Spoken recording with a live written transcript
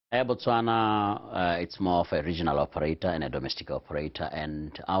Air Botswana, it's more of a regional operator and a domestic operator,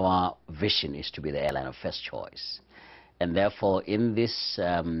 and our vision is to be the airline of first choice. And therefore, in this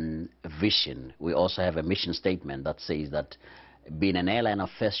vision, we also have a mission statement that says that being an airline of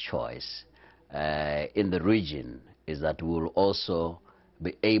first choice in the region is that we will also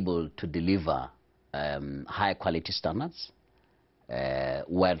be able to deliver high quality standards,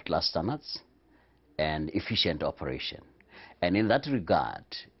 world-class standards, and efficient operation. And in that regard,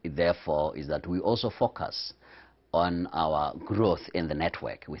 therefore, is that we also focus on our growth in the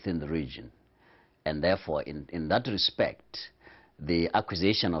network within the region. And therefore, in that respect, the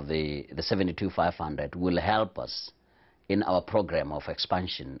acquisition of the 72-500 will help us in our program of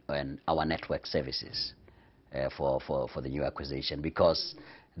expansion and our network services for the new acquisition, because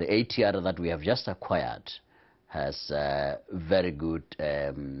the ATR that we have just acquired has very good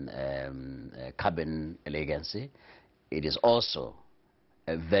cabin elegancy. It is also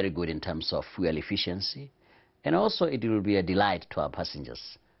very good in terms of fuel efficiency, and also it will be a delight to our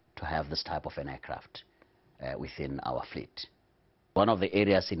passengers to have this type of an aircraft within our fleet. One of the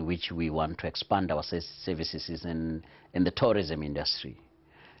areas in which we want to expand our services is in the tourism industry,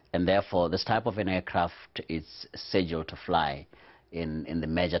 and therefore this type of an aircraft is scheduled to fly in the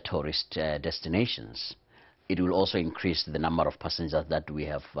major tourist destinations. It will also increase the number of passengers that we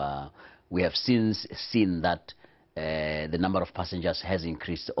have since seen that the number of passengers has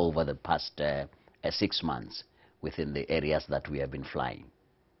increased over the past 6 months within the areas that we have been flying.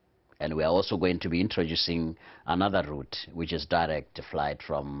 And we are also going to be introducing another route, which is direct flight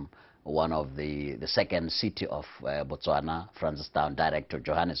from one of the second city of Botswana, Francistown, direct to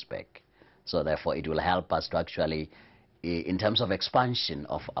Johannesburg. So therefore it will help us to actually, in terms of expansion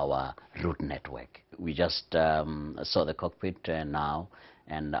of our route network. We just saw the cockpit now,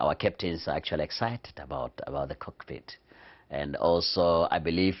 and our captains are actually excited about the cockpit. And also, I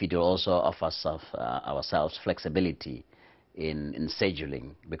believe it will also offer ourselves flexibility in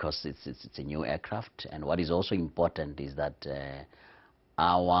scheduling, because it's a new aircraft. And what is also important is that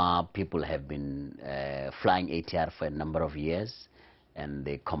our people have been flying ATR for a number of years, and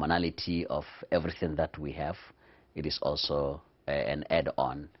the commonality of everything that we have, it is also an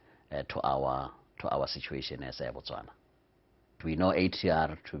add-on to our situation as Air Botswana. We know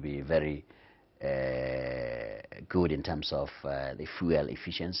ATR to be very good in terms of the fuel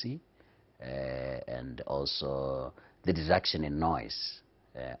efficiency and also the reduction in noise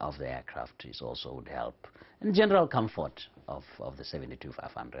of the aircraft is also would help, and general comfort of the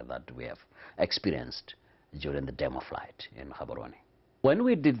 72-500 that we have experienced during the demo flight in Gaborone. When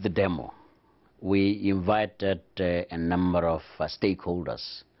we did the demo, we invited a number of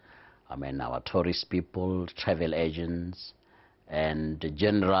stakeholders. I mean, our tourist people, travel agents, and the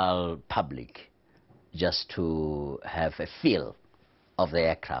general public, just to have a feel of the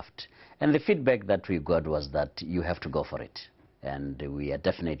aircraft. And the feedback that we got was that you have to go for it. And we are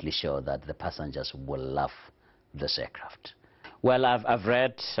definitely sure that the passengers will love this aircraft. Well, I've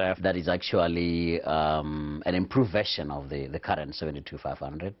read that is actually an improved version of the current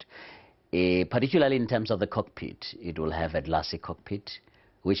 72-500. Particularly in terms of the cockpit, it will have a glassy cockpit,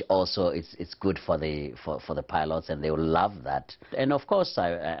 which also it's good for the pilots, and they will love that. And of course,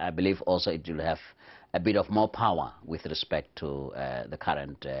 I believe also it will have a bit of more power with respect to the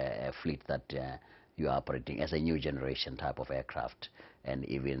current fleet that you are operating as a new generation type of aircraft. And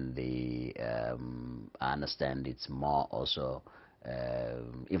even I understand it's more also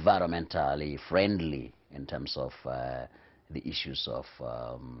environmentally friendly in terms of the issues of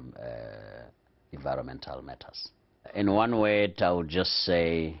environmental matters. In one word, I would just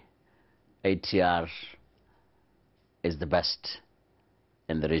say ATR is the best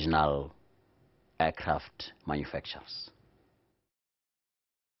in the regional aircraft manufacturers.